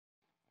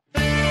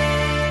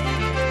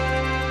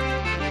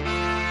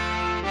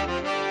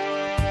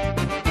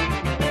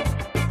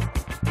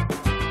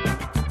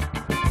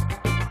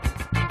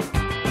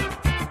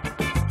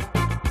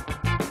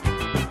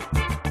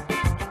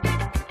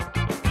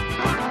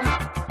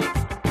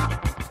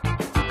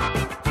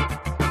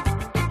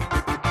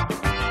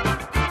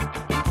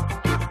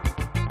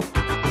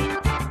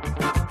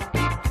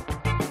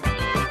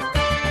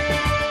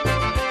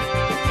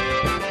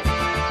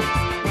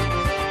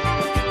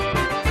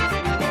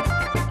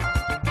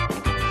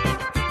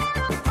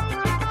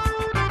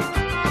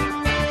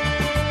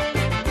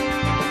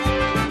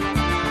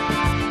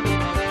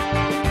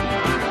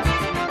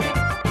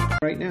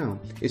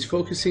is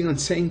focusing on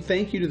saying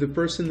thank you to the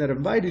person that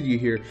invited you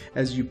here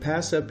as you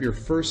pass up your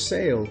first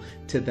sale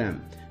to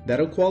them.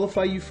 That'll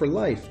qualify you for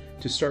life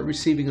to start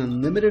receiving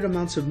unlimited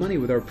amounts of money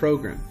with our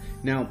program.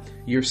 Now,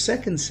 your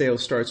second sale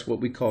starts what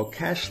we call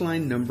cash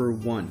line number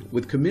 1,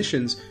 with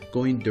commissions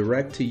going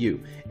direct to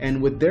you,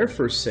 and with their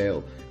first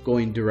sale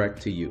going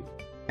direct to you,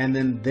 and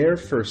then their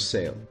first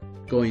sale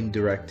going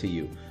direct to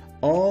you.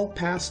 All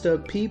passed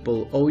up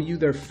people owe you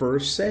their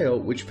first sale,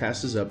 which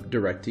passes up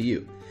direct to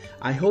you.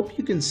 I hope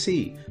you can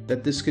see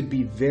that this could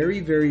be very,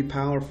 very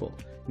powerful.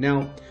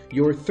 Now,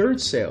 your third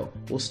sale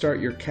will start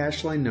your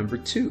cash line number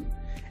 2,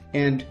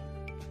 and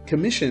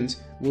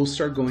commissions will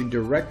start going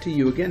direct to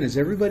you again, as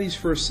everybody's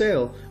first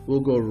sale will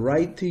go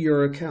right to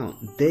your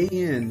account day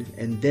in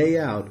and day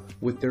out,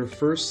 with their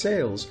first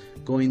sales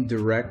going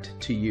direct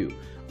to you.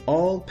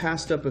 All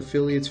passed up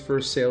affiliates'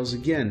 first sales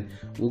again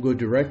will go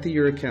direct to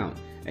your account,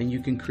 and you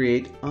can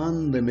create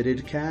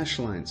unlimited cash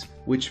lines,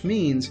 which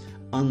means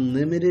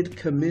unlimited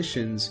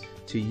commissions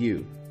to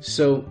you.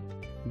 So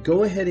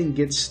go ahead and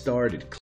get started.